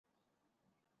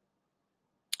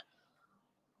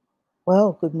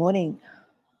Well, good morning.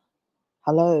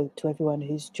 Hello to everyone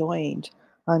who's joined.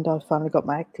 And I finally got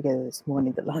my act together this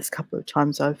morning. The last couple of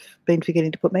times I've been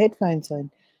forgetting to put my headphones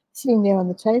on, sitting there on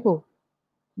the table,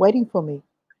 waiting for me,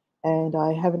 and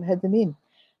I haven't had them in.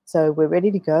 So we're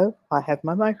ready to go. I have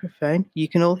my microphone. You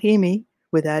can all hear me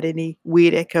without any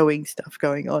weird echoing stuff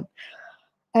going on.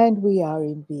 And we are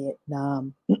in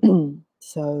Vietnam.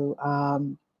 So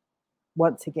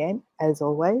once again, as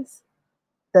always,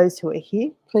 those who are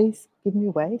here, please give me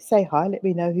a wave. Say hi. Let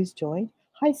me know who's joined.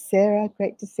 Hi, Sarah.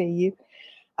 Great to see you.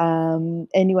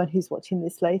 Anyone who's watching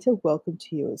this later, welcome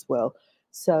to you as well.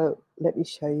 So let me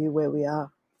show you where we are.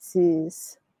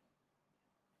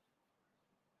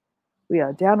 We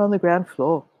are down on the ground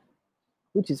floor,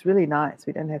 which is really nice.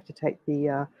 We don't have to take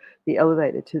the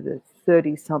elevator to the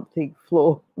 30-something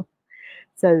floor.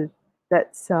 So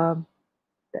that's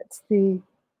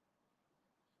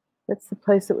the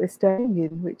place that we're staying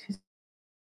in, which is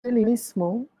really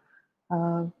small,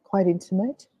 quite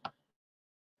intimate.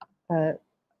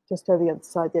 Just over the other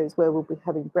side there is where we'll be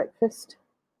having breakfast.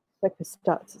 Breakfast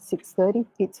starts at 6:30.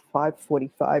 It's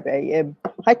 5:45 a.m.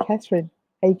 Hi, Catherine.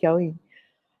 How you going?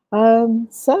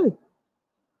 So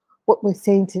what we're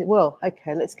seeing today, well,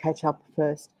 okay, let's catch up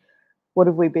first. What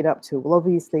have we been up to? Well,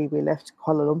 obviously we left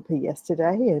Kuala Lumpur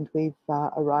yesterday and we've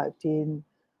arrived in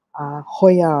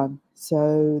Hoi An.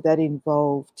 So that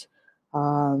involved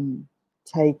walking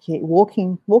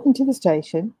to the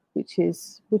station, which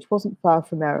wasn't far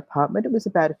from our apartment. It was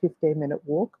about a 15-minute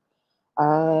walk.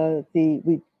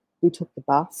 We took the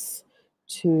bus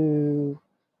to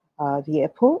the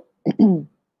airport,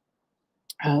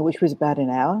 which was about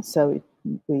an hour. So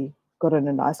we got on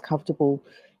a nice, comfortable,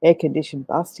 air-conditioned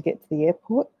bus to get to the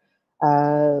airport.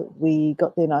 We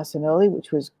got there nice and early,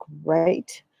 which was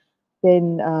great.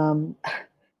 Then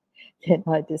then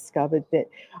I discovered that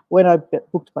when I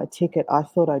booked my ticket, I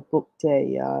thought I'd booked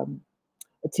a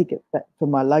ticket for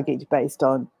my luggage based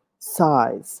on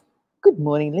size. Good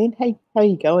morning, Lynn. Hey, how are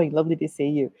you going? Lovely to see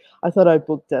you. I thought I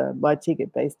booked my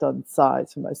ticket based on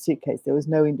size for my suitcase. There was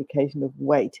no indication of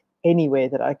weight anywhere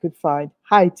that I could find.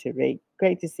 Hi, Tariq.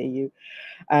 Great to see you.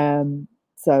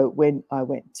 So when I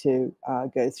went to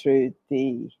go through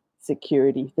the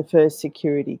first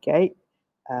security gate,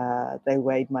 they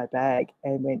weighed my bag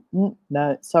and went,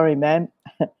 no, sorry, ma'am,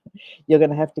 you're going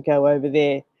to have to go over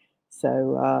there.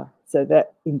 So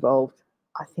that involved,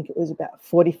 I think it was about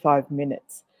 45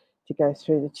 minutes to go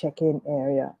through the check-in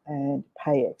area and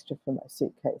pay extra for my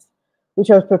suitcase, which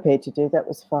I was prepared to do. That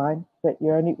was fine, but we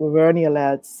were only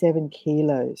allowed 7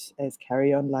 kilos as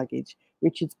carry-on luggage.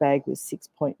 Richard's bag was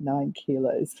 6.9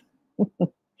 kilos.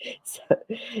 So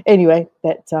anyway,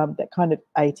 that kind of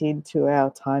ate into our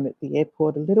time at the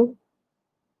airport a little.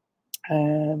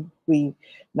 We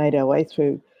made our way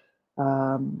through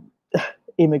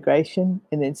immigration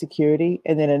and then security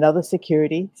and then another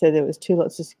security. So there was 2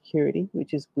 lots of security,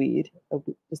 which is weird. I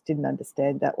just didn't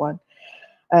understand that one.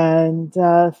 And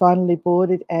finally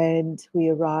boarded, and we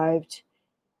arrived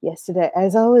yesterday.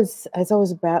 As I was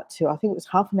about to, I think it was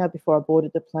half an hour before I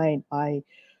boarded the plane, I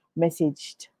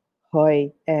messaged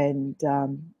Hoi and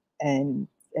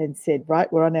said,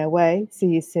 right, we're on our way. See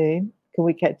you soon. Can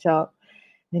we catch up?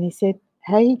 And he said,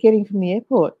 how are you getting from the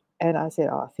airport? And I said,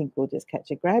 I think we'll just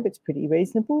catch a grab. It's pretty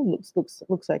reasonable.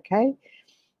 Looks okay.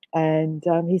 And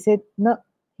he said, no,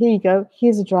 here you go.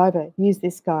 Here's a driver. Use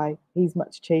this guy. He's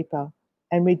much cheaper.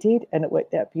 And we did, and it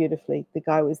worked out beautifully. The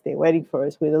guy was there waiting for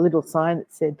us with a little sign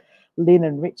that said Lynn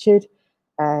and Richard.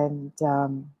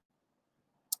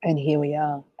 And here we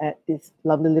are at this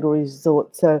lovely little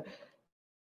resort. So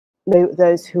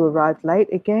those who arrived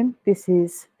late, again, this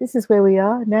is where we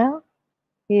are now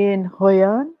in Hoi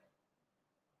An.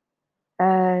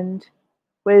 And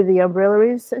where the umbrella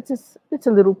is, it's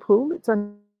a little pool. It's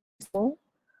only small,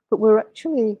 but we're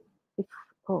actually,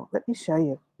 let me show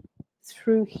you.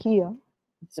 Through here,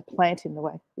 there's a plant in the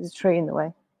way. There's a tree in the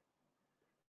way.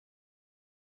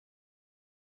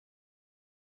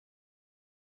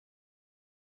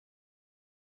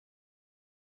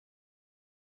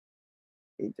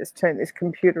 You just turn this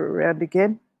computer around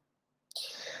again.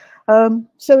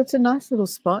 So it's a nice little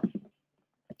spot.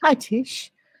 Hi,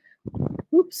 Tish.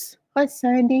 Oops. Hi,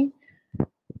 Sandy.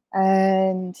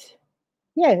 And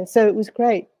yeah, so it was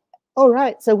great. All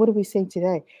right. So what are we seeing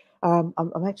today? I'm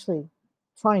actually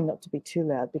trying not to be too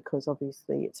loud because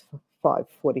obviously it's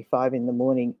 5:45 in the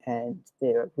morning and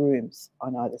there are rooms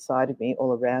on either side of me,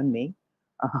 all around me.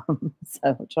 So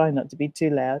I'm trying not to be too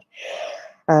loud.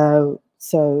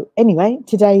 So anyway,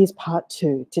 today is part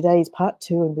 2.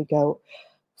 And we go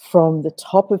from the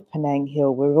top of Penang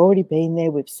Hill. We've already been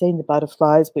there. We've seen the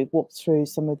butterflies. We've walked through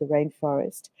some of the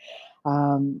rainforest.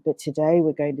 But today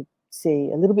we're going to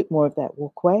see a little bit more of that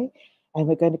walkway, and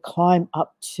we're going to climb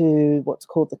up to what's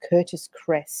called the Curtis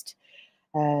Crest,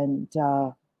 and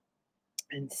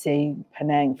see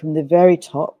Penang from the very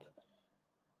top.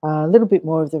 A little bit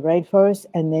more of the rainforest,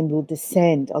 and then we'll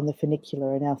descend on the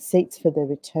funicular, and our seats for the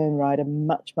return ride are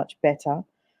much, much better.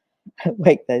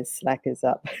 Wake those slackers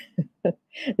up.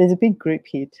 There's a big group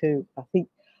here too. I think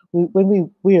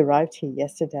when we arrived here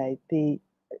yesterday,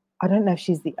 I don't know if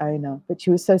she's the owner, but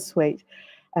she was so sweet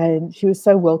and she was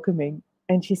so welcoming.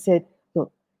 And she said,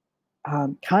 look,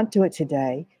 can't do it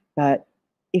today, but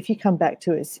if you come back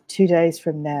to us 2 days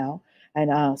from now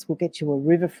and ask, we'll get you a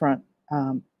riverfront,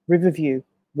 river view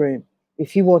room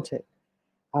if you want it.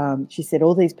 She said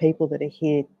all these people that are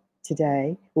here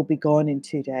today will be gone in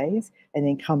 2 days, and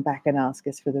then come back and ask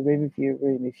us for the riverview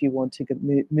room if you want to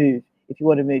move, if you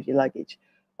want to move your luggage.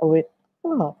 I went,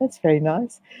 oh, that's very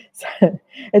nice. So,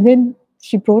 and then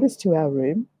she brought us to our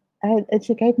room, and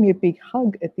she gave me a big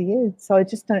hug at the end. So I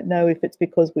just don't know if it's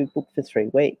because we've booked for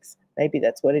 3 weeks. Maybe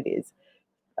that's what it is.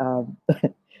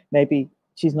 Maybe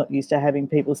she's not used to having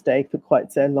people stay for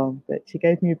quite so long, but she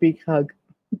gave me a big hug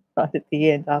right at the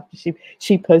end after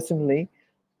she personally,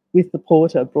 with the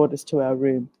porter, brought us to our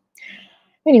room.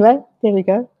 Anyway, there we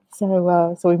go.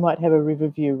 So we might have a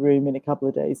riverview room in a couple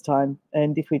of days' time,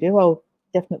 and if we do, I'll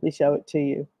definitely show it to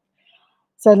you.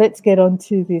 So let's get on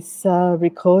to this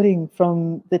recording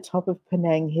from the top of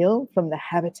Penang Hill, from the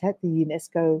Habitat, the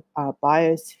UNESCO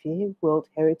biosphere, World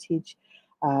Heritage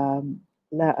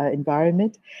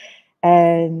environment.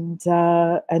 And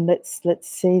let's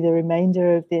see the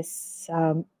remainder of this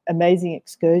amazing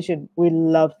excursion. We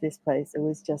loved this place. It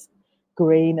was just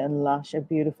green and lush and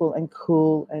beautiful and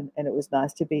cool, and it was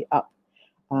nice to be up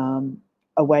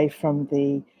away from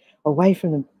the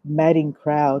madding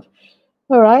crowd.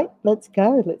 All right, let's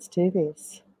go. Let's do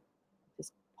this.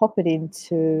 Just pop it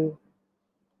into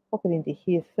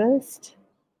here first,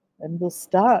 and we'll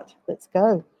start. Let's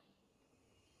go.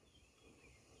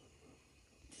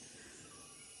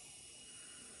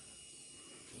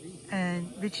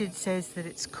 And Richard says that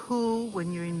it's cool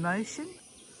when you're in motion.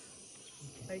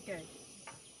 Okay.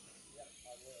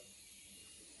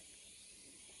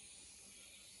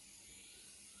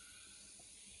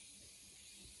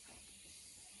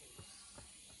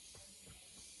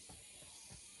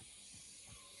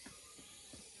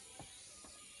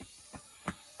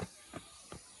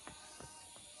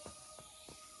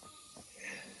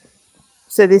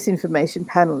 So this information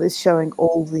panel is showing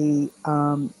all the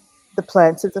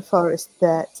plants of the forest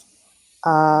that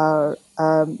are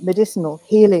medicinal,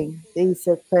 healing. These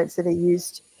are plants that are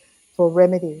used for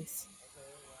remedies.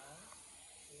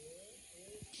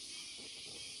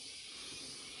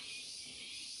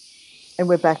 And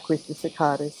we're back with the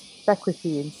cicadas, back with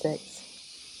the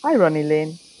insects. Hi, Ronnie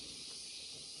Lynn.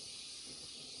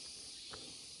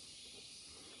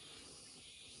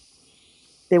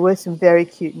 There were some very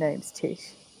cute names,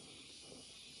 Tish.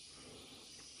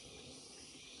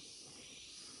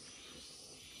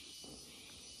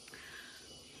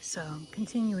 So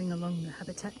continuing along the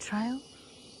Habitat Trail,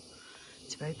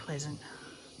 it's very pleasant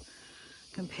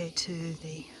compared to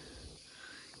the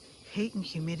heat and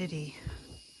humidity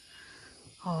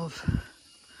of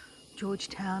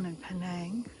Georgetown and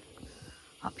Penang.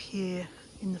 Up here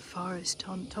in the forest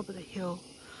on top of the hill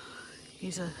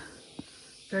is a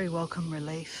very welcome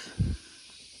relief.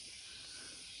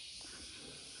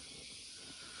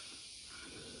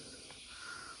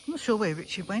 I'm not sure where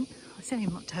Richard went. I sent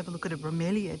him up to have a look at a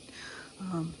bromeliad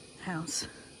house,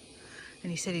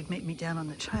 and he said he'd meet me down on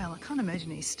the trail. I can't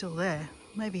imagine he's still there.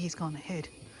 Maybe he's gone ahead.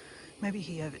 Maybe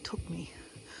he overtook me.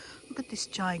 Look at this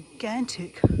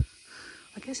gigantic,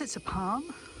 I guess it's a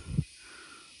palm.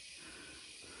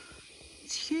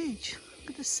 It's huge.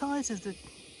 Look at the size of the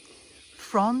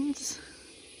fronds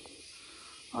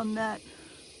on that.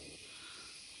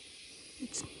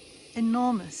 It's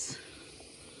enormous.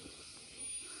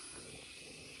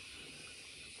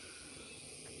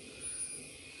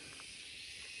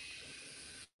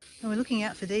 And we're looking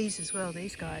out for these as well,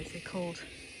 these guys. They're called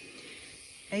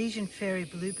Asian fairy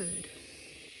bluebird.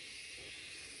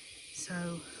 So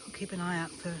we'll keep an eye out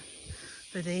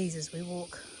for these as we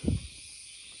walk.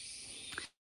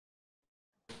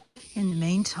 In the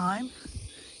meantime,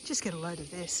 just get a load of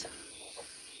this.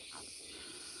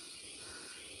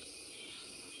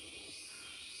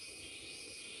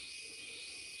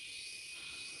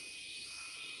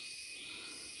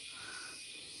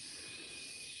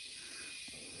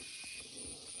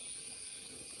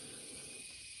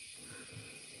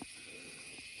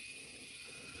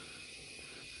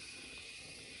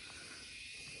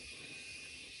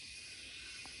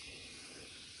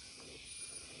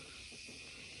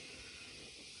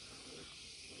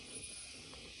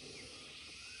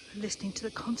 listening to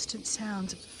the constant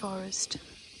sounds of the forest.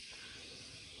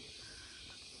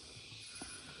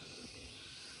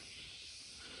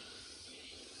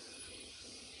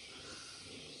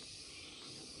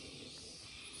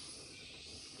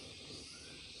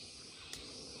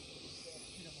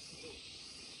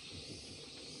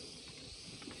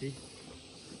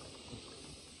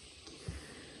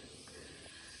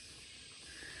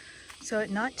 So at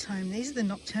night time, these are the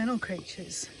nocturnal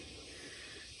creatures.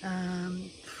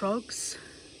 Frogs,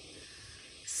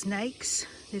 snakes,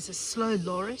 there's a slow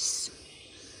loris,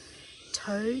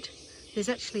 toad, there's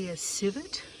actually a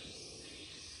civet,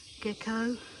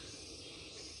 gecko.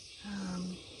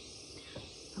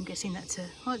 I'm guessing that's a,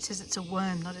 oh, it says it's a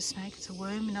worm, not a snake, it's a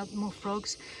worm, and more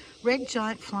frogs. Red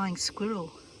giant flying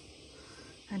squirrel,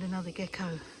 and another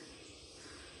gecko.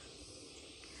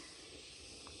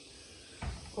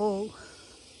 All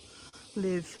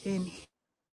live in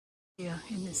here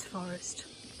in this forest.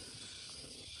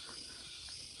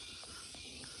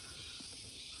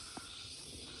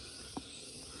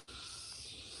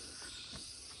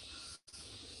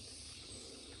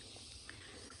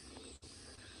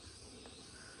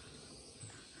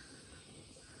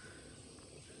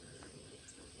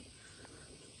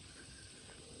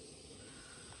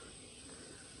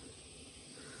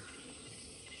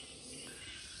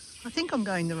 I think I'm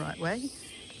going the right way.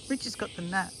 Rich has got the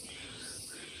map,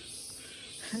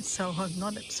 so I'm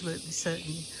not absolutely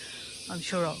certain. I'm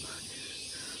sure I'll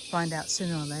find out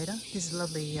sooner or later. There's a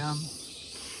lovely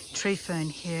tree fern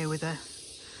here with a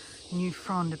new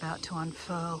frond about to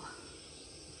unfurl.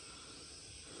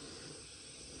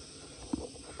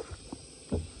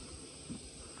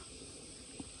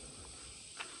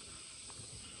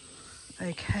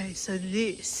 Okay, so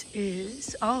this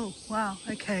is, oh wow,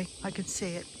 okay, I can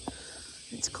see it.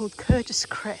 It's called Curtis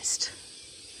Crest.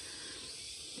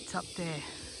 It's up there.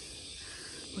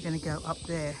 We're going to go up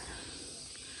there.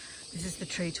 This is the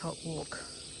treetop walk.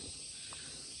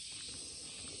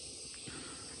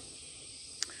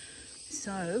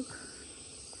 So,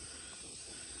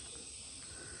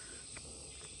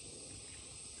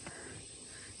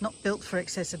 not built for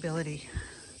accessibility,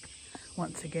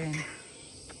 once again.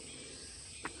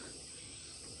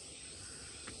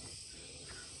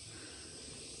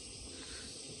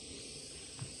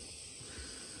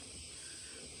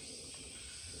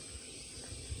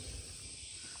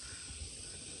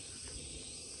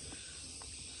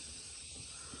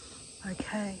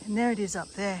 Okay, and there it is up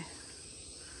there.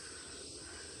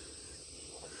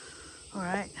 All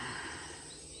right.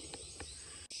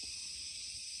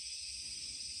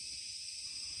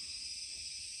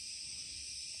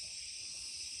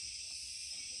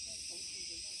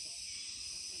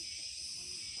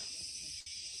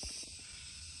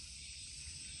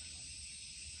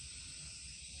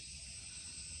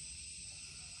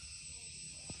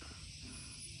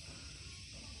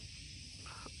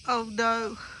 Oh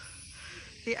no,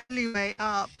 the only way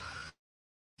up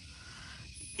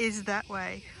is that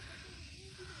way.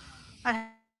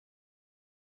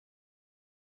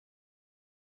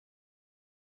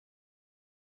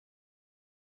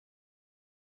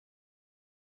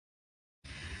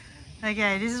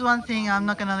 Okay, this is one thing I'm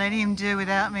not going to let him do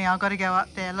without me. I've got to go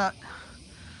up there, look.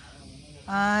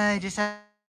 I just have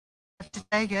to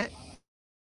take it.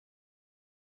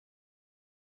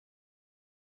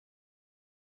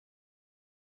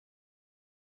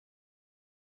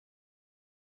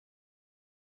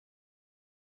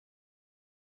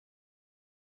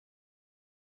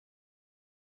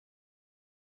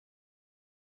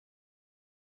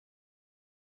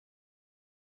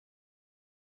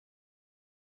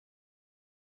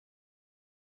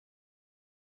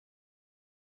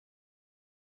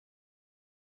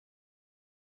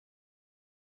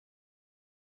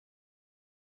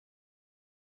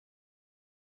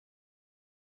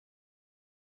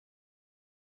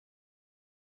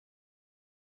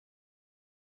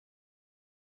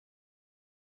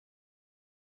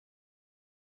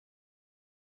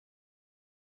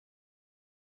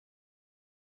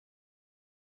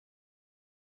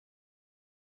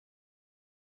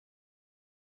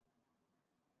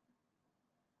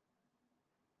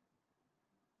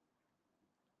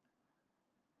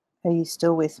 Are you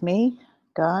still with me,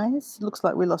 guys? Looks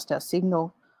like we lost our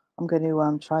signal. I'm going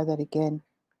to try that again.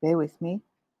 Bear with me.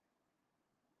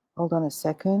 Hold on a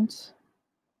second.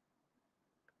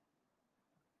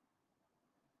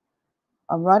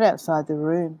 I'm right outside the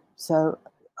room, so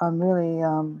I'm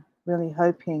really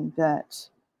hoping that.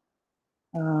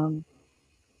 Okay,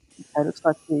 looks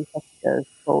like we have to go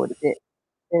forward a bit.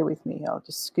 Bear with me. I'll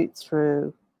just scoot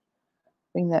through,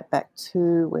 bring that back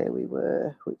to where we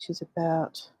were, which is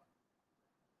about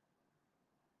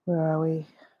Where are we?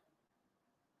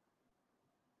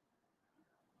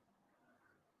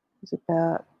 It's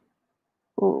about,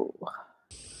 oh,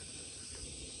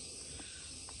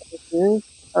 all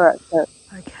right, so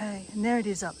Okay, and there it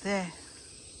is up there.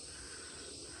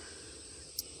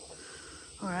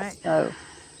 All right. so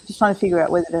just trying to figure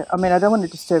out whether to, I mean, I don't want to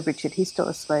disturb Richard. He's still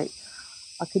asleep.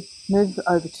 I could move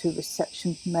over to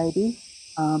reception maybe,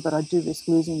 but I do risk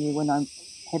losing you when I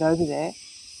head over there.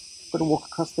 Got to walk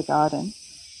across the garden.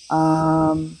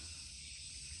 Or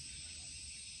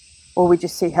we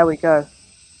just see how we go.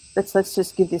 Let's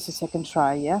just give this a second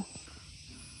try, yeah?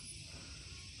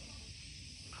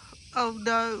 Oh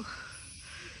no,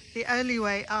 the only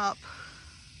way up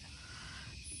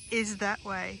is that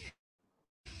way.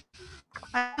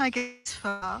 I get this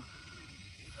far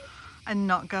and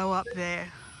not go up there.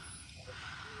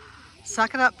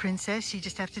 Suck it up, princess, you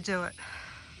just have to do it.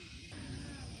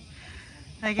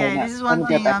 Okay, No, this is I one can go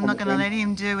thing back I'm on not going to again. let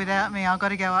him do without me. I've got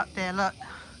to go up there, look.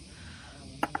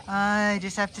 I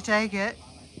just have to take it.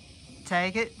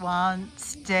 Take it one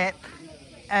step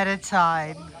at a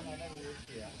time.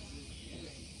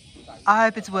 I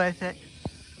hope it's worth it.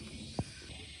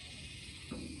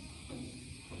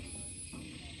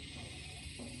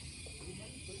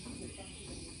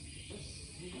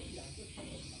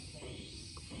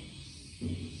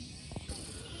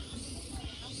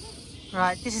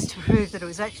 Right, this is to prove that it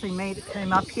was actually me that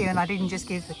came up here and I didn't just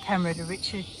give the camera to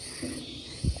Richard.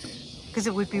 Because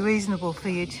it would be reasonable for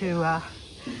you to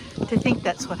think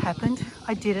that's what happened.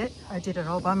 I did it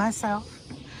all by myself.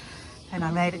 And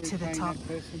I made it to the top.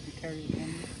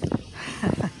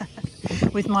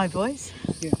 With my voice?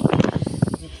 Yeah,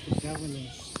 that's the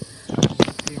governor's,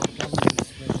 the old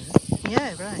governor's residence.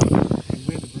 Yeah, right. And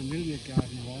where the Bromeliad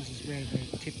garden was is where they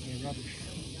tipped their rubbish.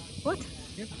 What?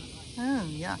 Yep. Oh,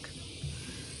 yuck.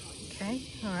 Okay,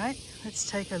 all right. Let's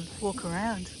take a walk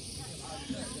around.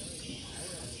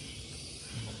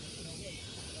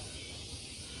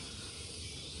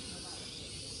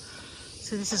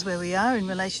 So this is where we are in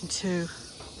relation to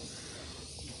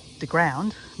the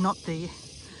ground, not the...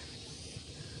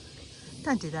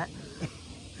 Don't do that.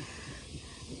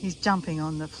 He's jumping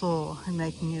on the floor and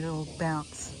making it all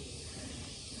bounce.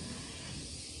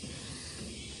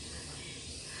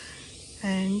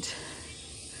 And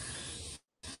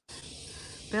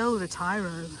Bel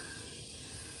Retiro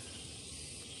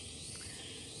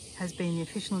has been the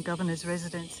official governor's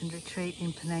residence and retreat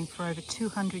in Penang for over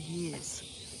 200 years.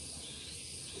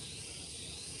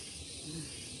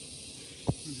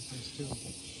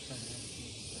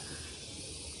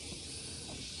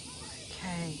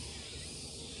 Okay.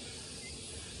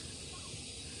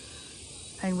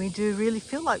 And we do really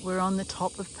feel like we're on the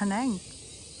top of Penang.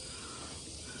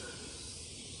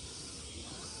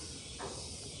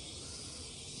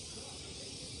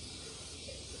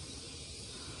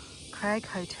 Crag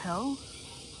Hotel.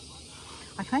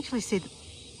 I can actually see the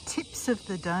tips of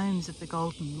the domes of the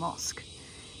Golden Mosque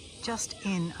just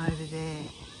in over there.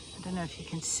 I don't know if you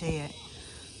can see it.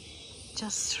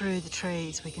 Just through the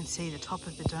trees we can see the top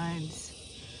of the domes.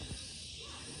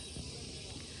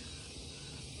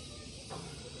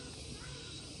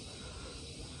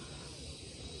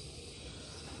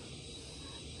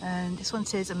 And this one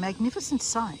says, a magnificent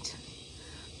sight.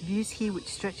 The views here which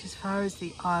stretch as far as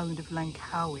the island of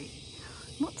Langkawi.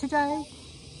 Not today,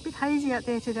 a bit hazy out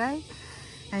there today.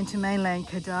 And to mainland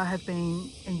Kedah have been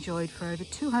enjoyed for over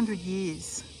 200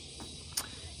 years.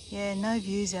 Yeah, no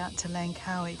views out to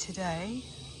Langkawi today.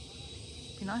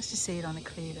 Be nice to see it on a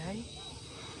clear day.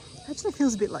 Actually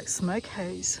feels a bit like smoke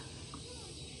haze.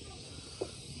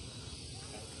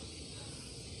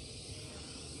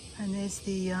 And there's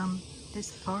the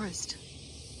forest.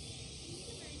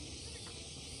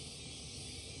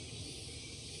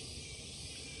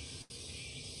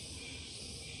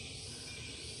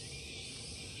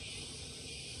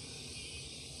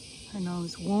 And I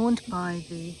was warned by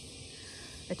the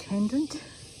attendant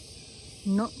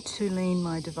not to lean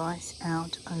my device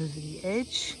out over the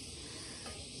edge,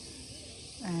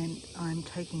 and I'm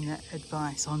taking that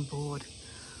advice on board.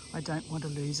 I don't want to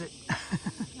lose it.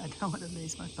 I don't want to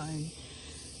lose my phone.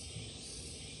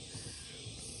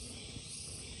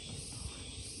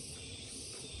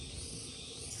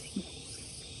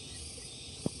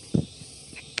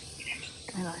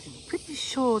 And I'm pretty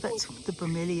sure that's the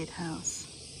Bromeliad house.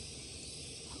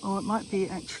 Or it might be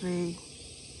actually,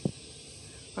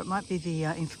 or it might be the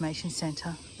information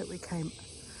centre that we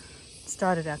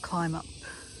started our climb up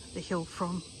the hill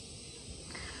from.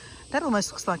 That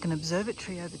almost looks like an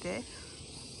observatory over there.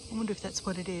 I wonder if that's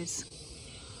what it is.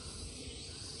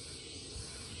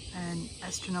 An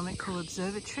astronomical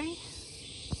observatory.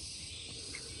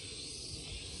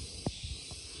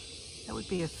 That would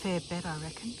be a fair bet, I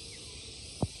reckon.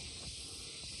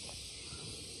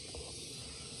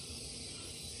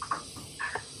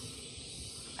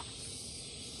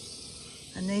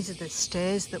 And these are the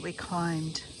stairs that we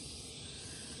climbed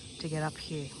to get up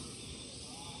here.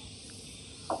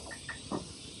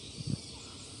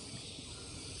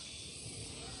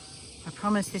 I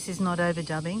promise this is not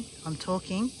overdubbing. I'm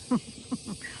talking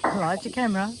live to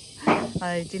camera.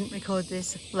 I didn't record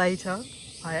this later.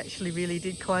 I actually really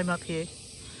did climb up here.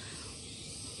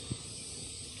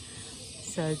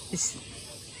 So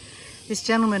this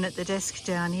gentleman at the desk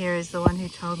down here is the one who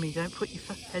told me don't put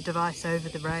your device over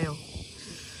the rail.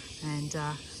 And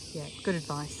yeah, good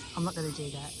advice. I'm not going to do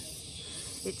that.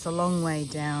 It's a long way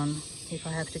down if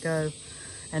I have to go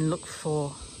and look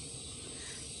for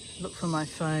my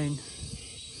phone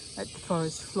at the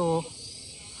forest floor.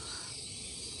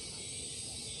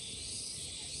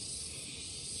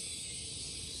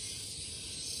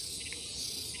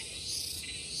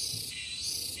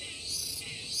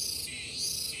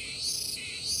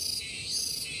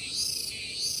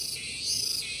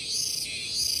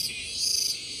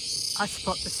 I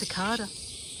spot the cicada.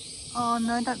 Oh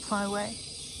no, don't fly away.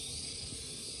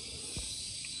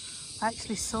 I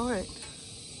actually saw it.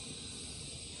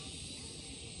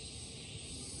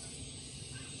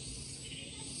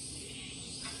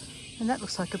 And that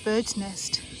looks like a bird's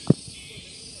nest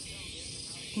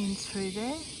in through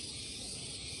there.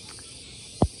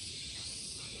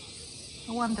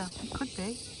 I wonder, it could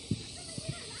be.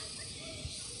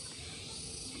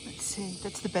 Let's see,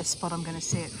 that's the best spot I'm going to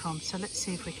see it from. So let's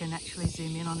see if we can actually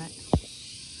zoom in on it.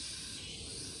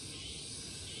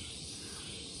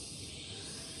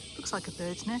 Looks like a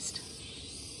bird's nest.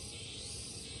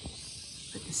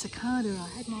 But the cicada,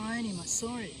 I had my eye on him, I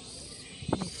saw it.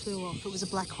 And he flew off. It was a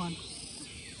black one.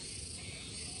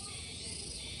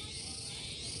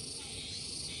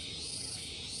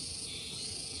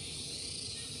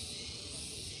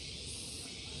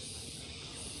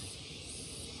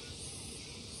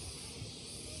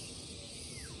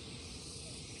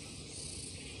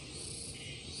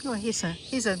 Oh, here's a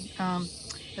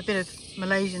bit of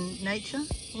Malaysian nature.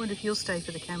 I wonder if you'll stay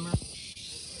for the camera.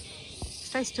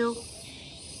 Stay still.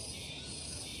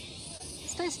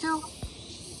 Stay still.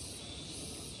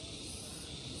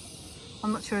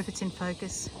 I'm not sure if it's in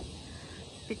focus.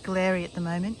 A bit glary at the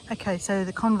moment. Okay, so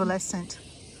the convalescent.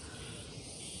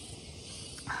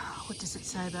 What does it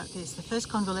say about this? The first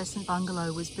convalescent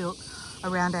bungalow was built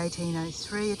around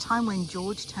 1803, a time when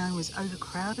Georgetown was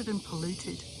overcrowded and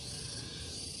polluted.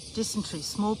 Dysentery,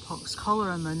 smallpox,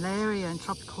 cholera, malaria and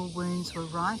tropical wounds were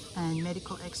rife, and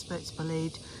medical experts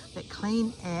believed that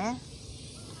clean air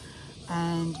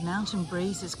and mountain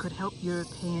breezes could help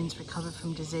Europeans recover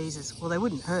from diseases. Well, they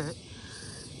wouldn't hurt.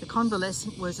 The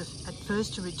convalescent was at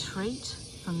first a retreat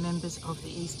from members of the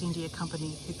East India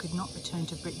Company who could not return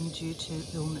to Britain due to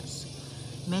illness.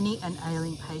 Many an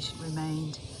ailing patient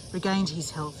regained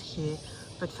his health here,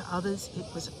 but for others it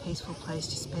was a peaceful place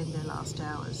to spend their last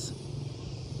hours.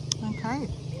 Okay.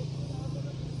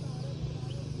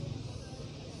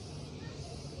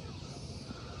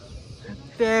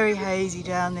 Very hazy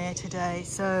down there today,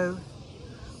 so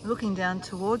looking down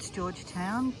towards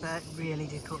Georgetown, but really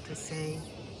difficult to see.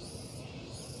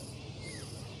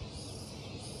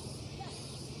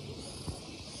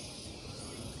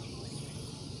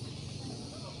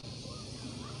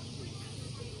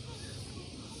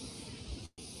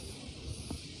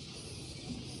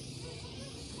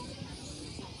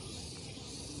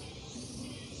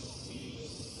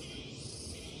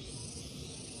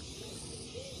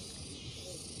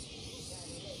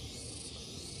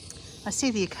 I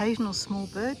see the occasional small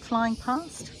bird flying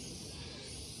past,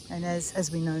 and as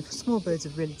we know, small birds are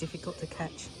really difficult to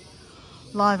catch.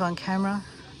 Live on camera,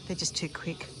 they're just too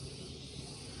quick.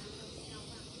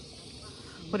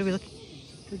 What are we looking?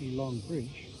 Pretty long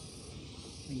bridge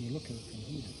when you look at it from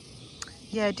here.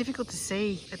 Yeah, difficult to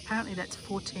see. Apparently that's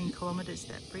 14 kilometres,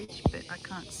 that bridge, but I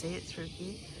can't see it through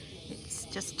here. It's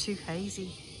just too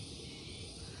hazy.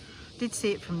 Did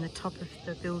see it from the top of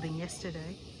the building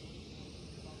yesterday.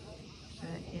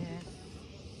 But yeah.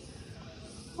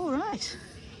 All right.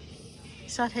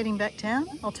 Start heading back down.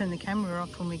 I'll turn the camera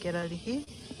off when we get over here,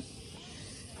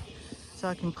 so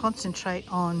I can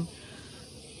concentrate on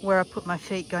where I put my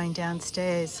feet going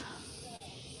downstairs.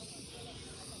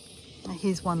 Now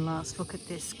here's one last look at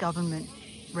this government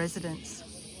residence.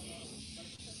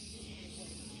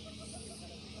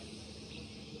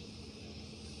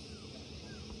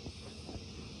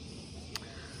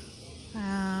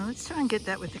 Let's try and get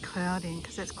that with the cloud in,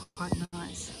 because that's quite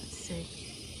nice. Let's see.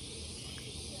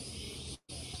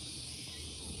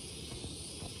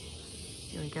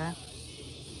 Here we go.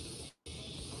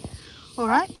 All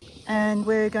right, and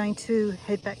we're going to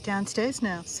head back downstairs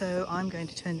now, so I'm going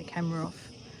to turn the camera off.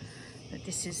 But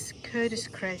this is Curtis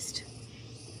Crest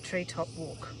Treetop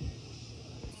Walk.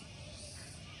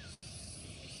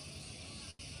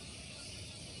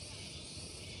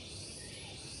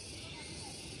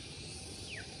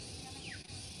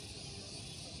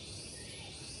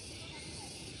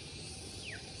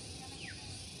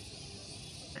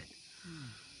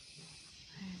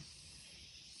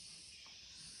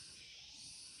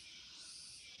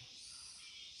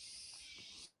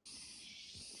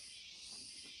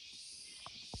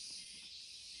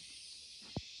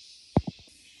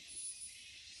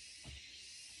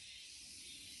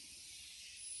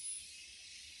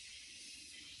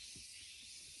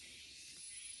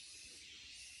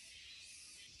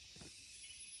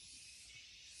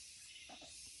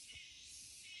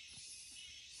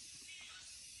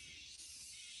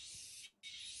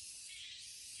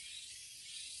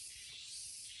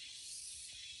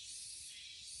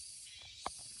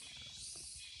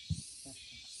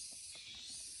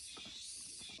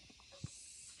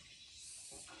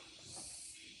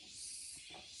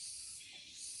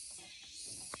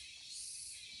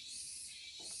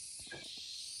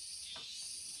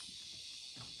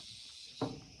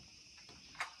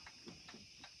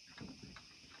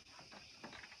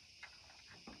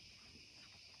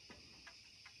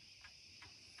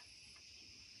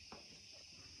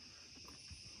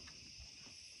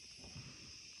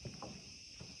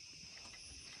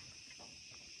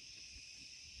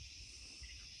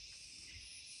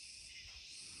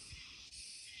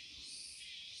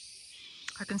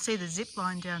 I can see the zip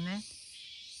line down there.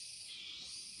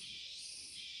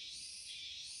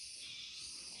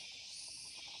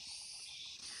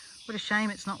 What a shame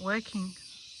it's not working.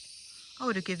 I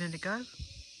would have given it a go.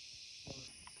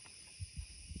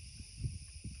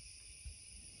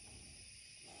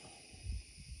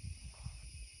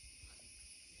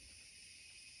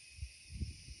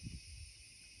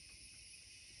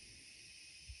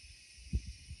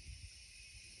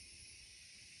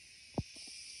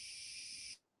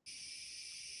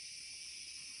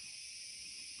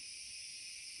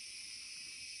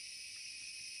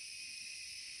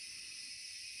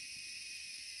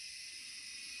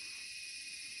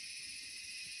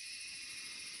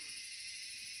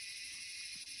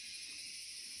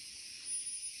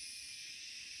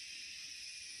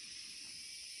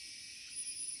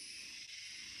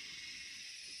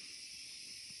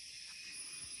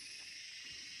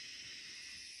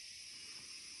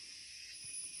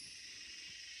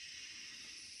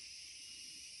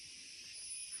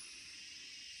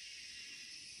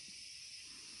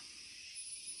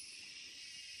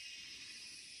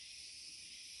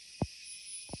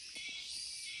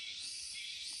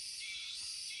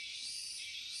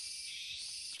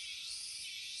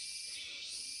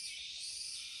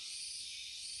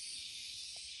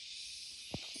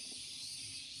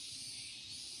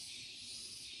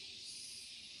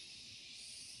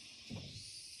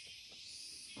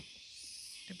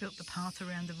 They built the path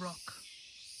around the rock.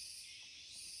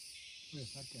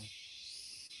 Where's that go?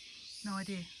 No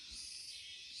idea.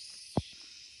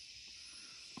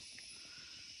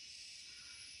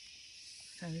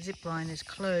 So the zip line is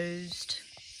closed,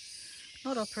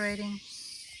 not operating.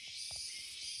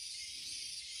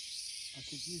 I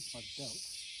could use my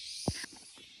belt.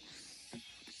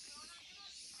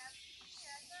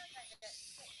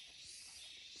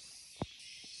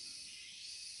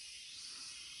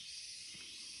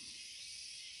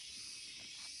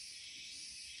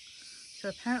 So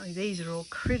apparently these are all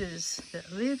critters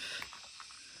that live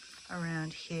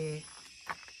around here.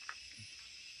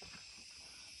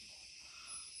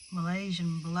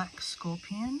 Malaysian black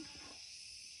scorpion,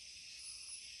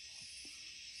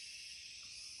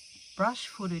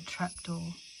 brush-footed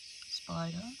trapdoor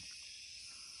spider,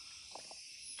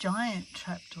 giant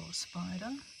trapdoor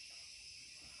spider,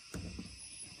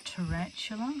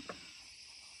 tarantula,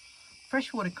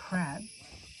 freshwater crab,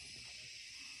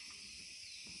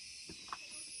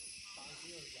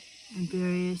 and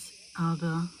various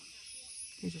other.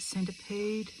 There's a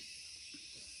centipede.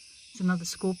 There's another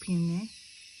scorpion there.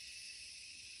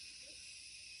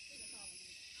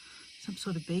 Some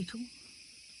sort of beetle.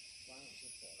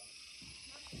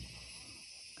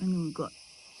 And then we've got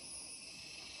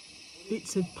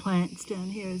bits of plants down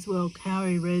here as well.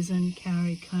 Kauri resin,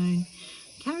 kauri cone,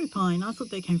 kauri pine. I thought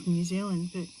they came from New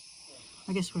Zealand, but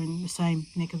I guess we're in the same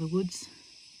neck of the woods.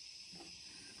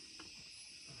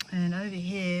 And over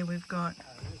here we've got,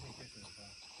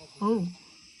 oh,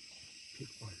 Pit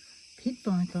viper. pit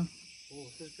viper. Oh,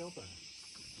 there's Delta.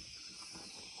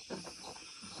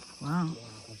 Wow.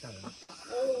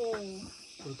 Oh,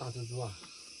 都是大蜘蛛啊！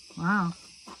 Wow.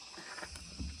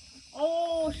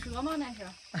 哦，蛇吗？那是。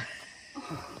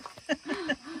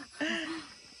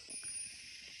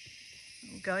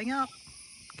Going up,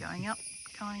 going up,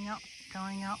 going up,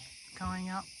 going up,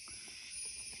 going up.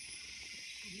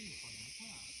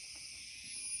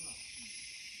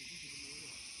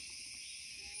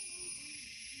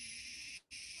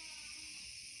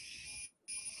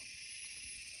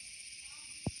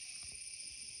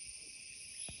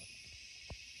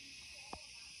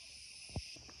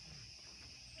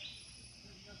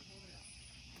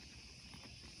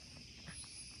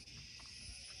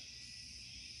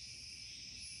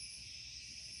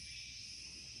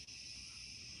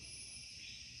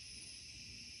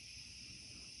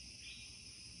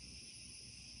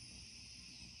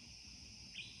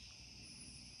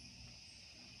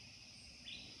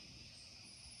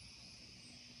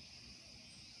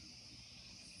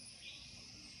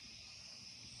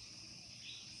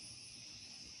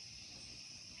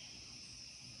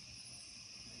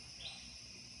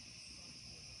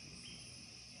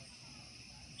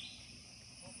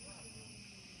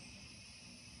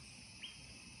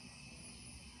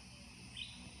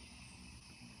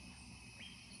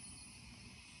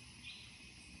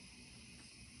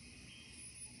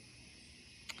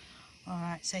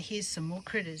 Alright, so here's some more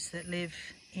critters that live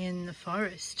in the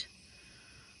forest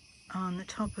on the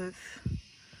top of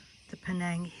the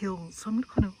Penang Hills. So I'm going to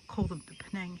kind of call them the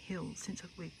Penang Hills since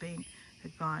we've been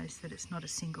advised that it's not a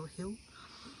single hill.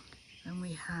 And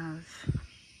we have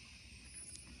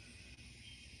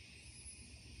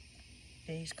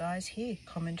these guys here,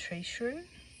 common tree shrew,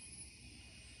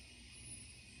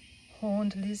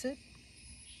 horned lizard,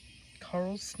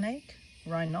 coral snake,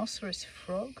 rhinoceros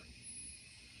frog,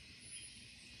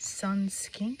 sun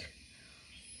skink.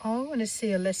 Oh, I want to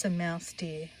see a lesser mouse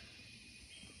deer,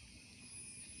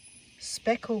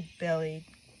 speckled-bellied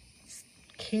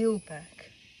keelback,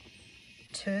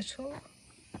 turtle,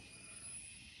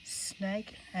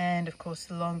 snake, and of course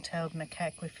the long-tailed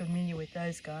macaque. We're familiar with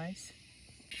those guys.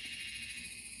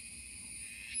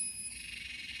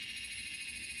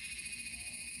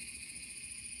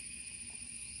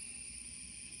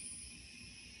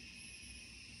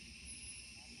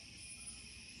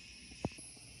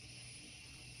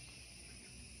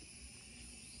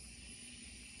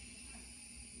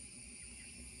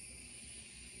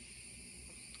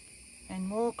 And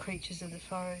more creatures of the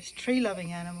forest,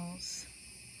 tree-loving animals.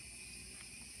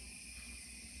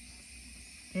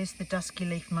 There's the dusky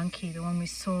leaf monkey, the one we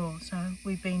saw. So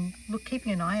we've been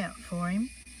keeping an eye out for him.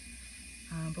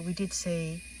 But we did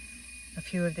see a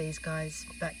few of these guys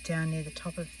back down near the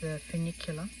top of the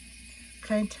funicular.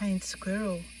 Plantain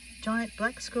squirrel, giant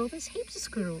black squirrel. There's heaps of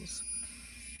squirrels.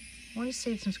 I want to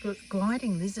see some squirrels.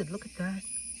 Gliding lizard, look at that.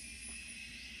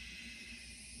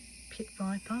 Pit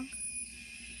viper.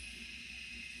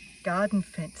 Garden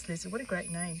fence lizard, what a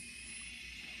great name.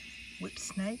 Whip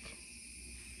snake.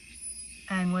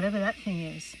 And whatever that thing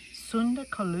is, Sunda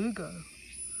Colugo.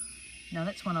 Now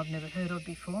that's one I've never heard of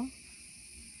before.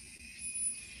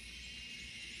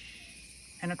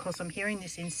 And of course I'm hearing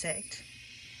this insect.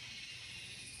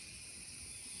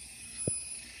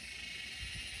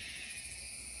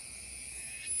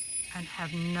 And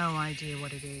have no idea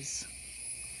what it is.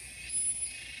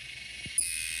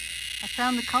 I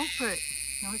found the culprit.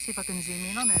 Now let's see if I can zoom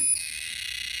in on it.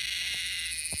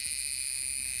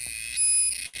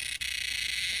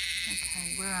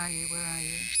 Okay, where are you? Where are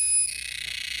you?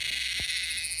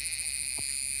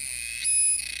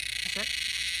 Is it?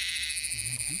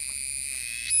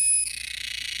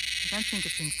 I don't think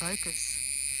it's in focus.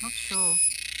 Not sure.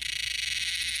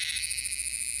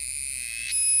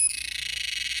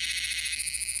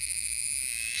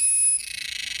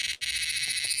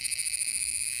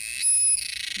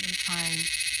 I'm going to try and...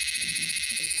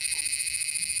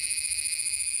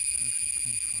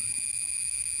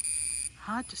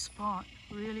 Hard to spot,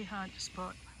 really hard to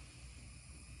spot.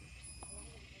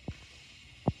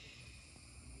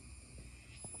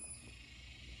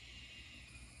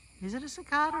 Is it a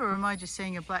cicada or am I just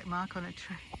seeing a black mark on a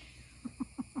tree?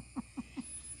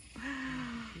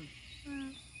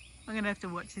 I'm going to have to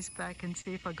watch this back and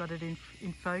see if I got it in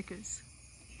focus.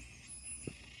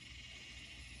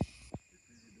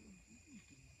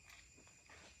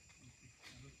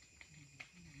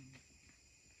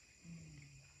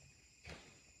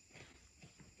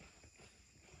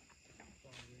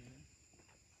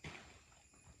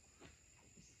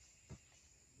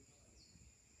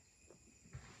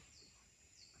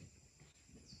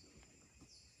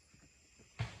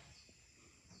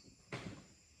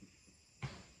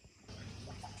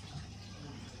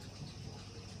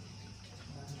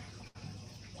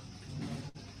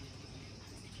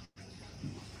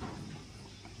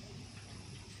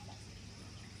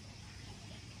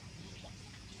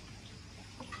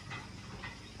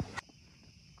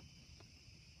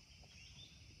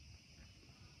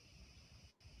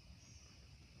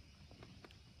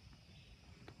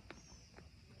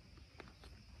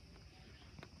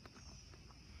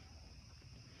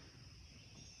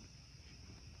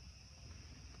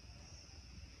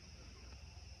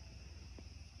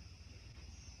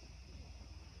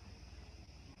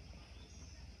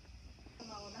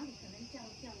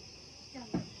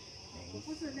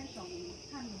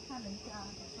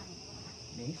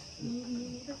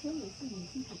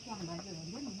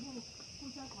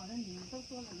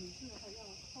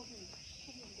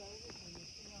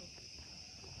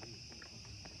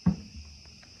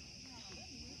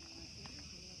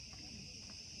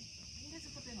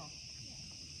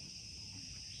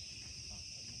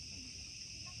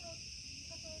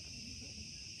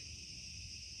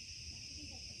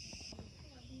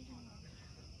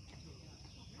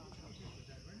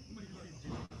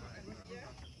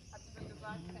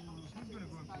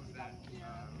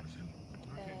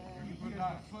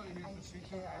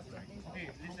 Hey,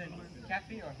 listen,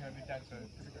 cafe or habitat?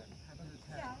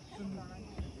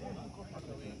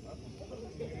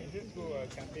 Just go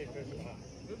cafe first.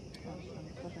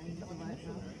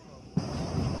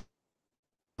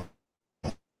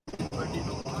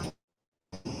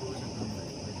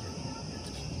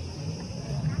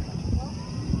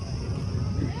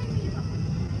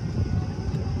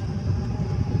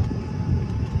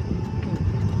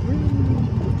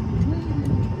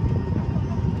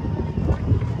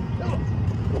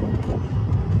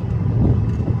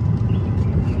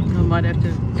 Might have to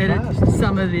edit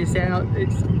some of this out.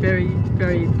 It's very,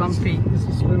 very bumpy. This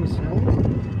is very slow.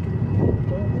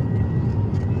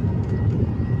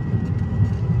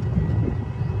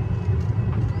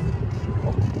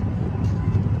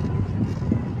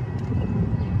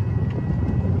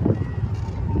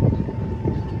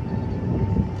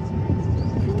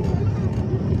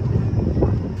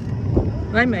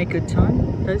 They make good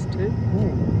time, those two.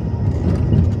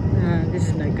 This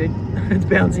is no good. It's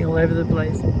bouncing all over the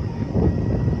place.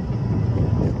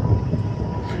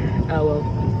 Oh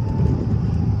well.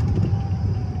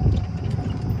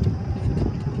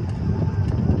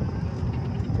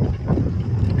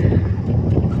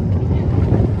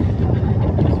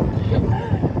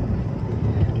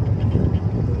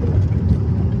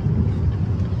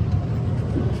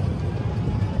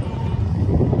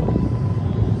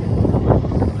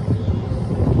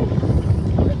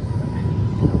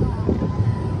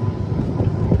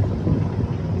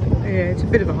 It's a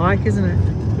bit of a hike, isn't it?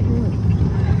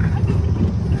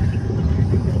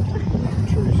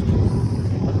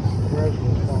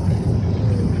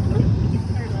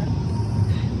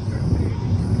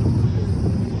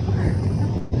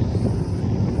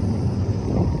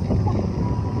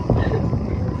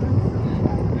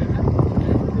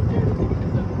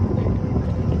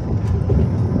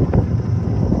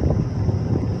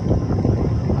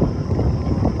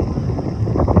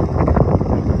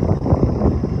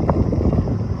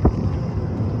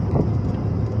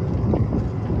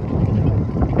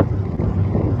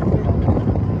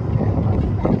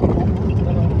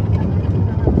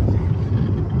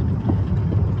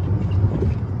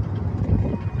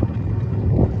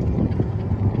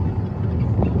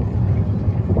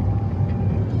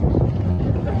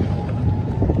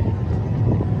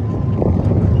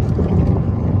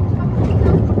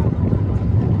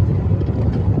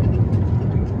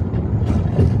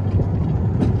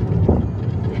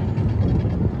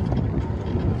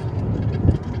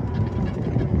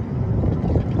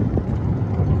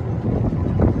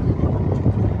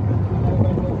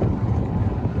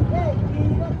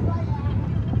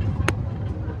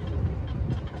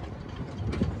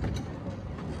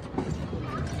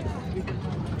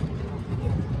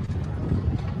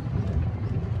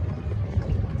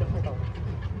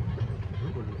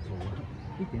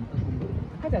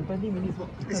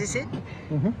 Is this it?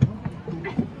 Mm-hmm.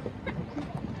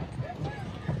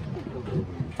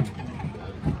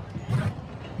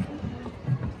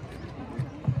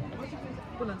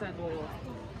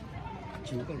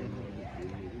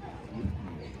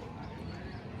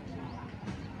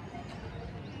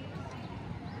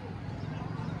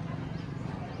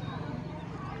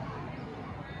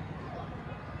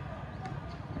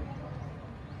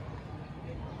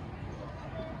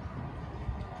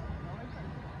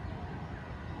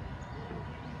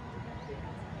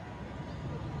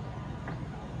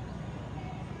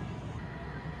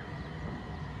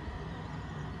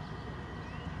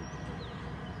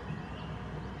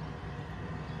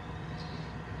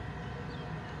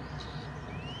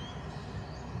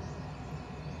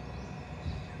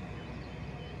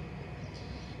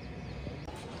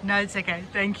 No, it's okay.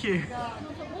 Thank you.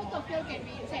 Most of you can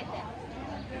be inside there.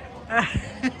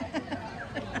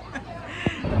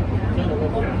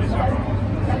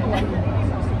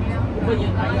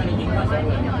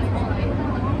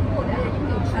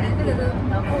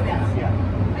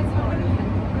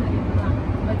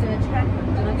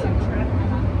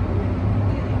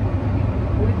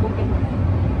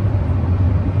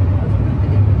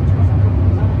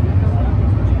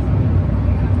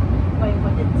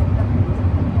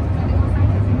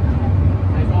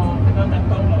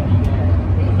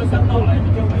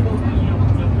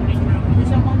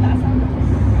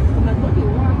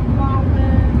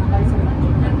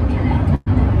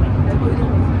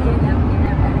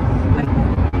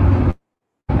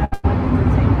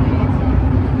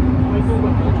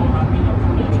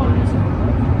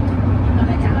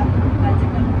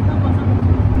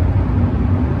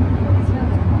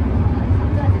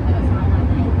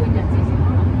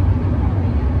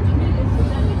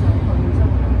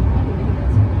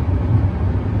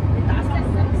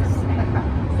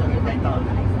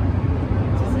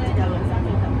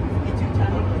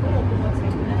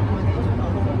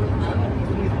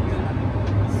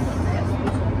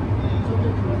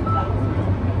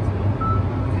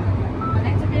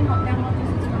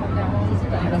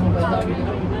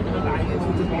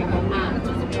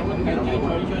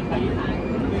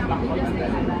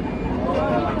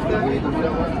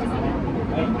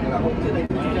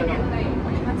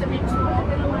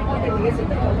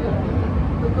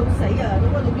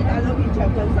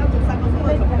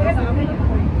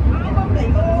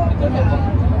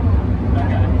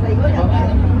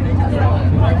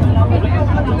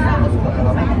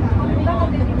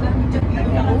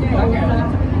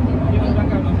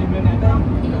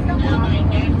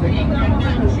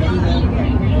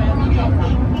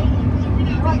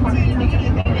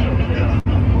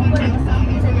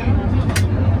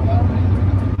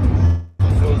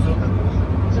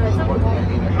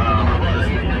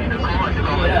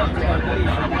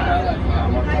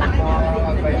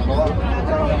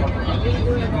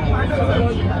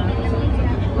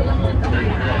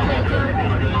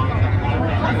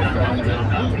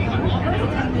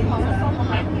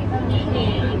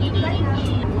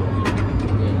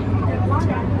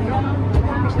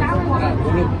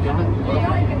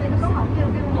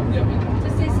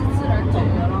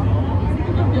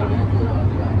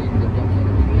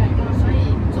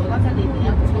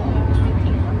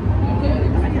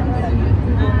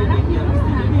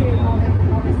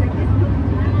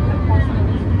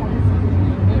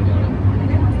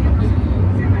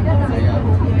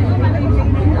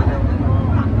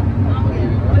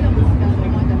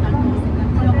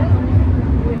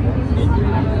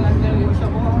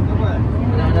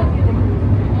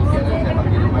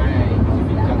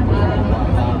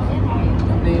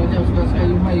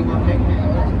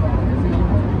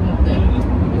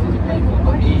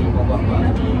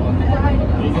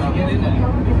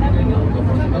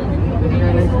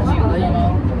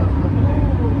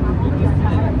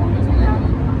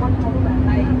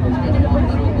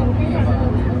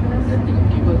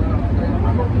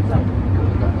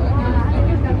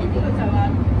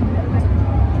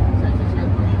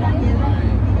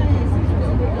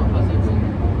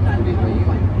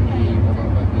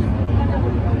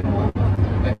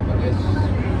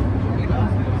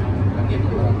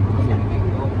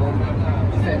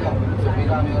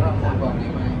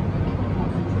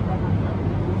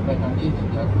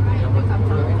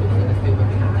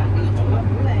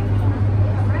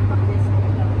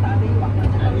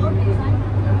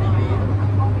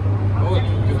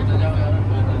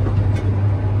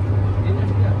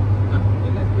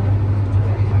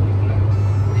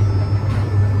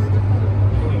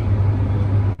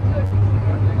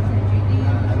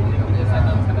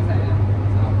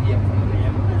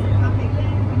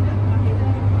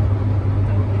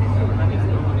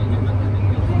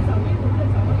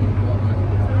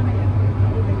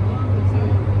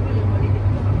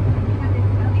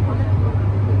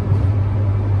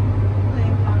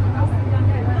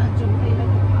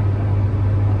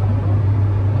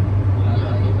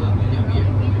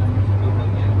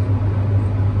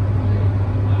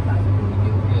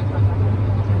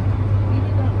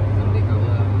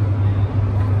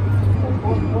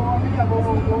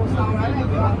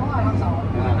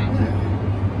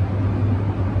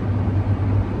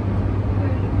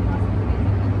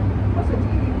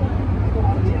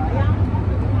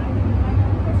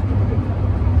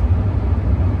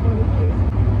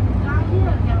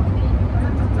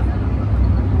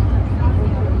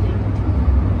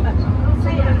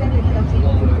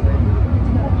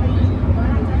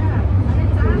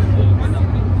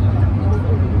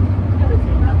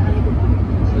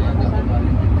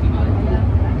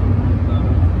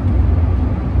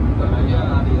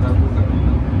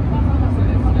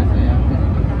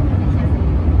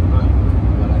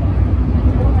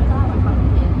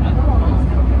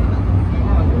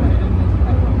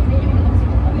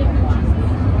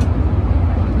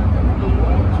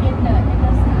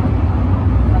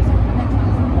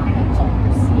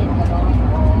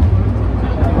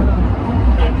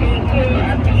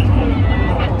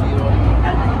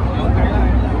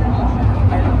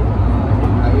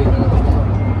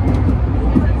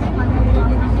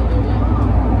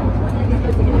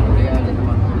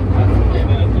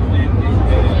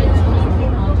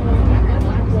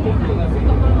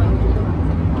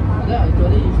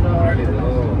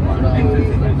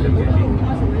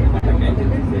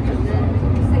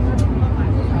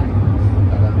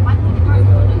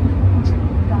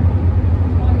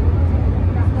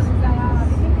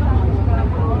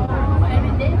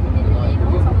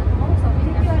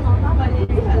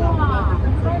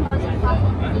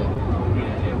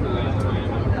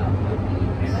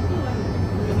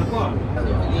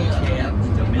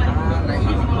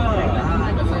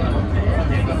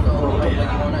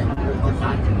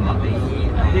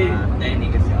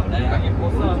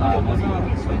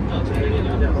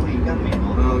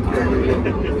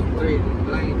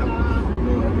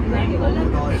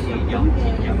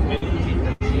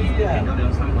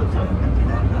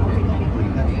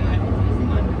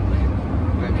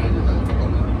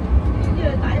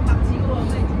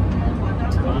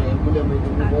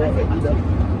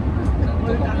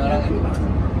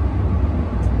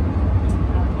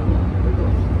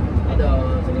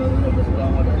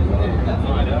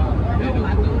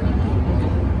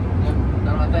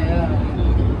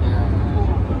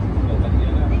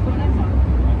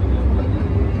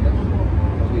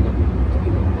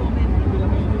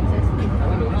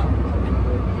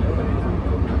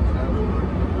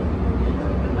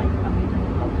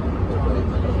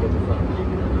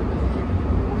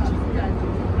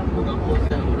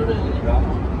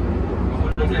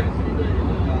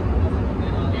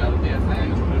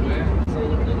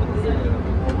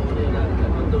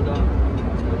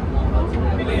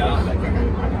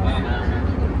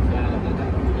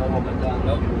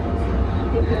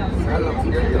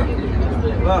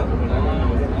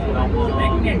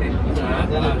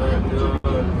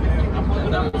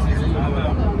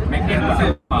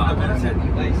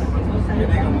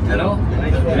 Hello?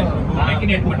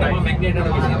 Magnet pertama magnet ada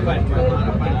di sini.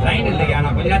 Lain lagi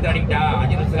anak beli ada di dah.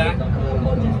 Aja sudah.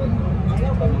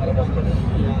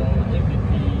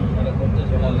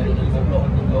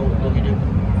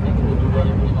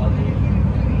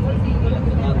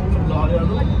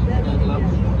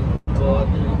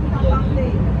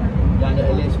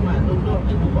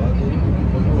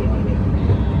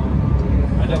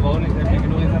 Ada bau ni saya pergi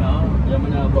dulu sana. Yang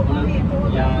mana blok mana?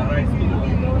 Yang rice tu.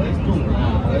 Rice tu.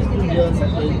 Rice tu dia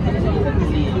satu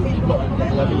blok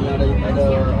dalam ada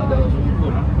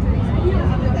sumber.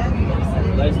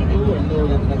 Rice tu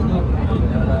untuk yang tengah tu.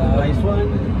 Rice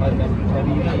one,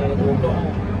 kami ada dua blok.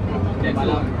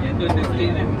 Malam itu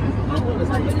industri ni.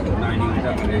 Nah ini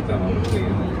kita kereta. Okay.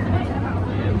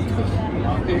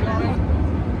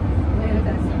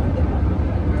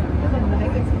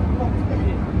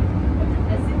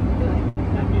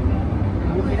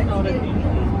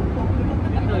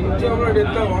 Macam dia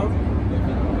tahu ah.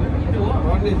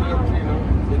 One is electric now.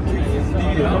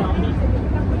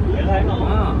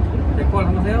 Rekod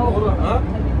sama saya. Ha?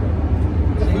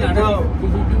 Saya ada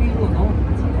CCTV tu, no.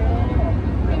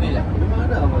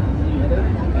 Ada apa?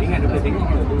 Ingat ada tengok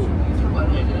dulu.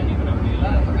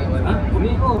 Ha?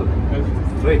 Boleh kot.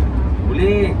 Wei,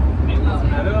 boleh.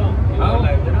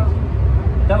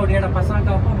 Tahu dia ada pasang ke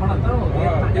apa? Mana tahu.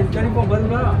 Dia cari pun baru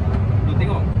lah. Tu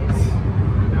tengok.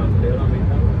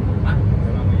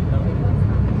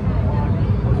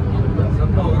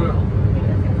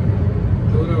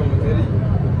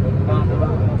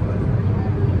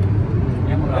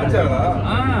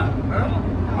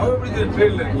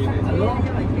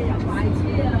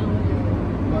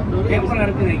 Kamera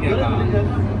இருக்கு நினைக்கிறேன்.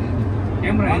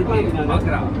 Camera இருக்கு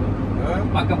பார்க்கறா.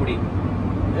 பார்க்க முடியும்.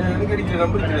 எனக்கு அடிக்கிற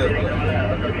number தெரியாது.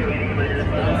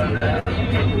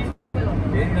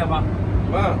 ஏங்கப்பா.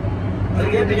 வா. அது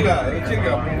கேட்டீங்களா?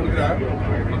 வச்சிருக்கா கொடுக்குறா.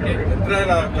 Okay.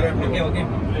 எத்ரால correct. Okay okay.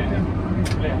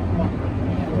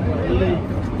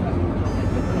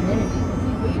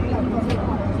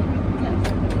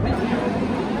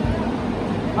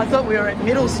 I thought we were at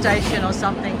Middle Station or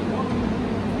something.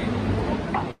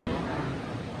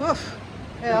 Oof.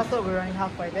 Yeah, I thought we were only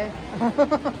halfway there.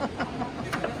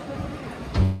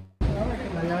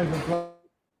 They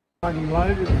overflowing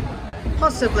loaded.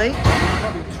 Possibly.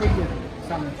 Probably triggered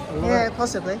some alert. Yeah,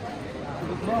 possibly. It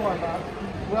was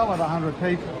well over 100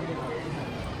 people.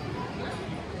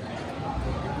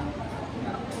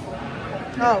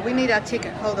 Oh, we need our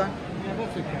ticket. Hold on. Yeah,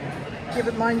 that's okay. Yeah,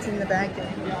 but mine's in the bag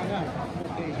there. Yeah, I know.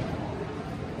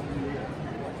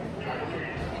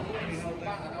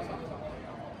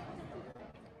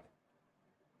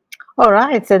 All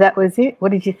right, so that was it.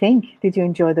 What did you think? Did you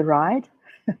enjoy the ride?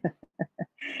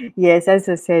 Yes, as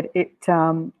I said,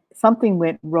 something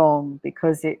went wrong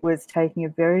because it was taking a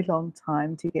very long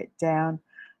time to get down,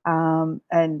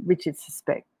 and Richard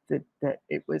suspected that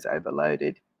it was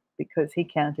overloaded because he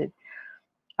counted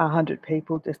 100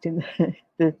 people just in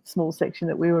the small section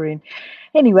that we were in.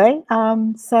 Anyway,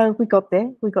 so we got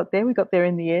there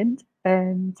in the end,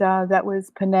 and that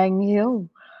was Penang Hill.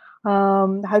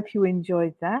 Hope you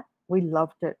enjoyed that. We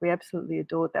loved it. We absolutely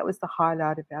adored it. That was the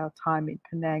highlight of our time in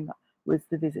Penang, was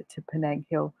the visit to Penang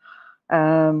Hill.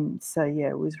 So yeah,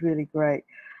 it was really great.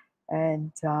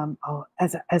 And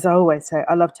as I always say,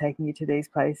 I love taking you to these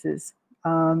places.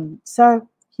 So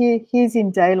here's in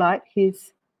daylight.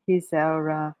 Here's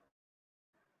our.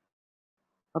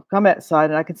 I've come outside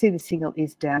and I can see the signal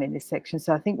is down in this section.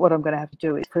 So I think what I'm going to have to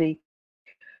do is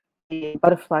the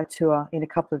butterfly tour in a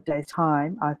couple of days'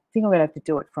 time. I think I'm going to have to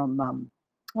do it from.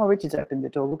 Richard's opened the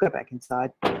door. We'll go back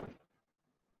inside.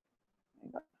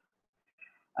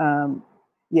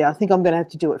 Yeah, I think I'm going to have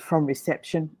to do it from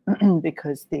reception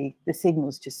because the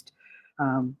signal's just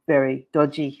very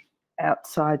dodgy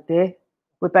outside there.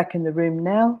 We're back in the room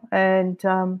now, and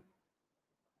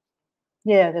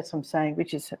yeah, that's what I'm saying.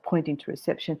 Richard's pointing to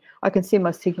reception. I can see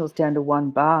my signal's down to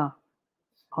 1 bar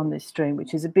on this stream,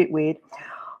 which is a bit weird.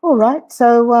 All right, so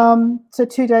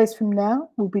 2 days from now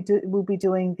we'll be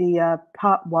doing the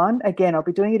part 1. Again, I'll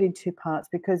be doing it in 2 parts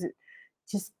because it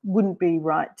just wouldn't be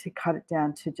right to cut it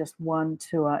down to just one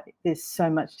tour. There's so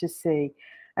much to see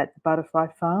at the butterfly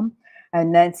farm.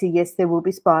 And Nancy, yes, there will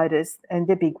be spiders, and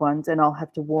they're big ones, and I'll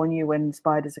have to warn you when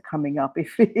spiders are coming up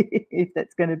if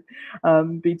that's going to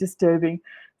be disturbing.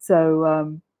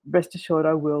 So rest assured,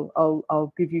 I will.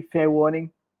 I'll give you fair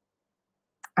warning.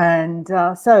 And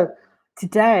so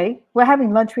today we're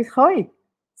having lunch with Khoi.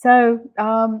 So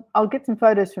I'll get some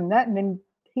photos from that, and then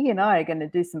he and I are going to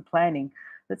do some planning.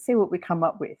 Let's see what we come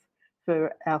up with.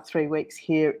 for our 3 weeks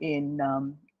here in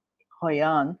Hoi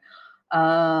An.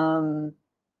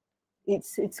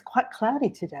 It's quite cloudy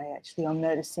today, actually, I'm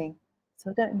noticing. So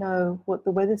I don't know what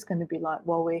the weather's going to be like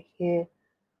while we're here,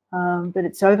 but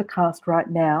it's overcast right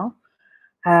now.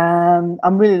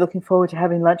 I'm really looking forward to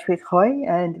having lunch with Hoi,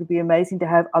 and it'll be amazing to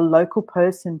have a local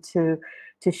person to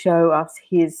show us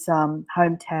his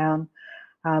hometown.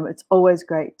 It's always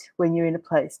great when you're in a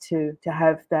place to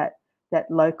have that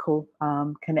local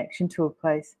connection to a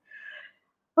place.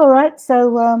 All right,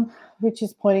 so Rich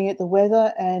is pointing at the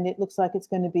weather, and it looks like it's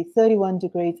going to be 31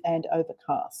 degrees and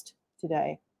overcast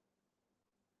today.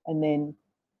 And then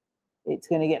it's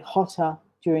going to get hotter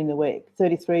during the week,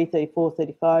 33, 34,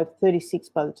 35, 36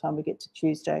 by the time we get to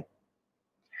Tuesday.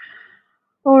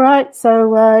 All right,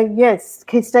 so yes,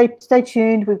 stay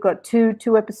tuned. We've got two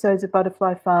episodes of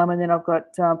Butterfly Farm, and then I've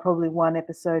got probably 1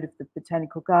 episode of the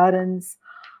Botanical Gardens,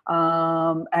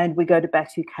 and we go to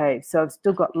Batu Cave. So I've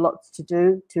still got lots to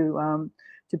do to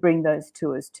bring those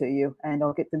tours to you, and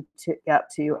I'll get them out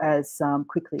to you as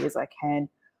quickly as I can,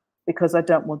 because I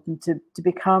don't want them to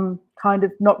become kind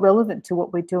of not relevant to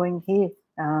what we're doing here.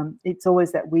 It's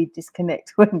always that weird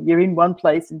disconnect when you're in one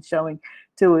place and showing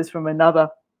tours from another.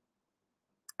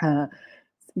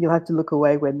 You'll have to look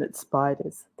away when it's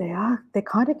spiders. They're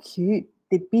kind of cute.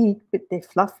 They're big, but they're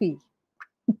fluffy.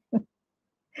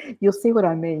 You'll see what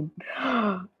I mean.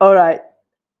 All right.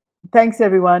 Thanks,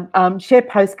 everyone. Share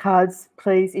postcards,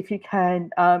 please, if you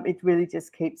can. It really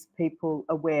just keeps people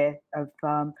aware of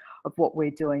what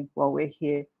we're doing while we're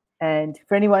here. And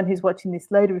for anyone who's watching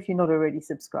this later, if you're not already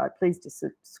subscribed, please just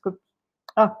subscribe.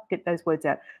 Oh, get those words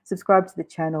out. Subscribe to the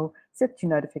channel, set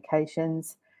your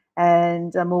notifications.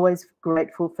 And I'm always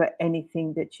grateful for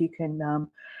anything that you can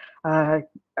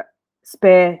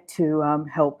spare to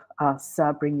help us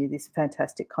bring you this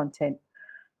fantastic content.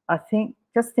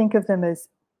 Just think of them as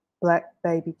black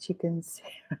baby chickens.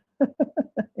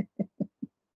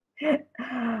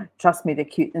 Trust me, they're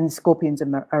cute, and the scorpions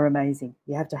are amazing.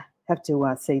 You have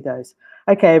to see those.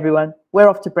 Okay, everyone, we're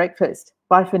off to breakfast.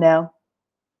 Bye for now.